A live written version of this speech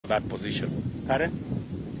that position. Karen?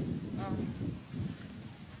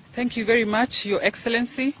 Thank you very much, Your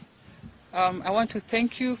Excellency. I want to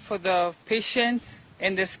thank you for the patience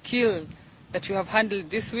and the skill that you have handled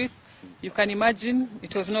this with. You can imagine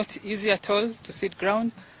it was not easy at all to sit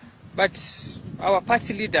ground, but our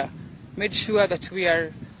party leader made sure that we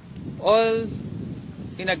are all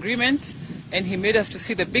in agreement, and he made us to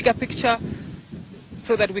see the bigger picture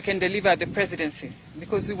so that we can deliver the presidency,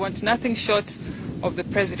 because we want nothing short of the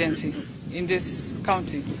presidency in this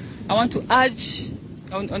county. I want to urge,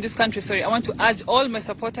 on this country, sorry, I want to urge all my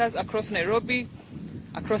supporters across Nairobi,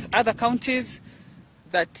 across other counties,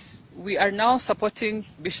 that we are now supporting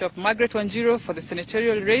Bishop Margaret Wanjiru for the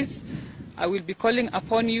senatorial race. I will be calling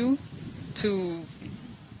upon you to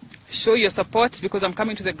show your support, because I'm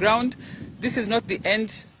coming to the ground. This is not the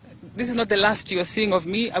end. This is not the last you are seeing of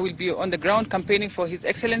me. I will be on the ground campaigning for His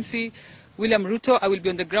Excellency William Ruto. I will be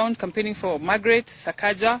on the ground campaigning for Margaret,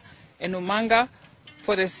 Sakaja, and Umanga,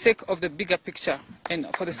 for the sake of the bigger picture and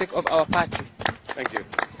for the sake of our party. Thank you.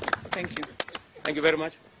 Thank you. Thank you very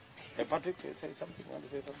much. Hey, Patrick, say something. Want to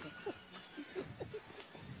say something?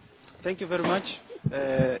 Thank you very much,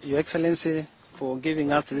 Your Excellency, for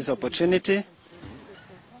giving us this opportunity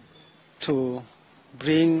to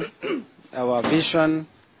bring our vision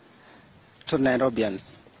to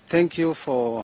Nairobians. Thank you for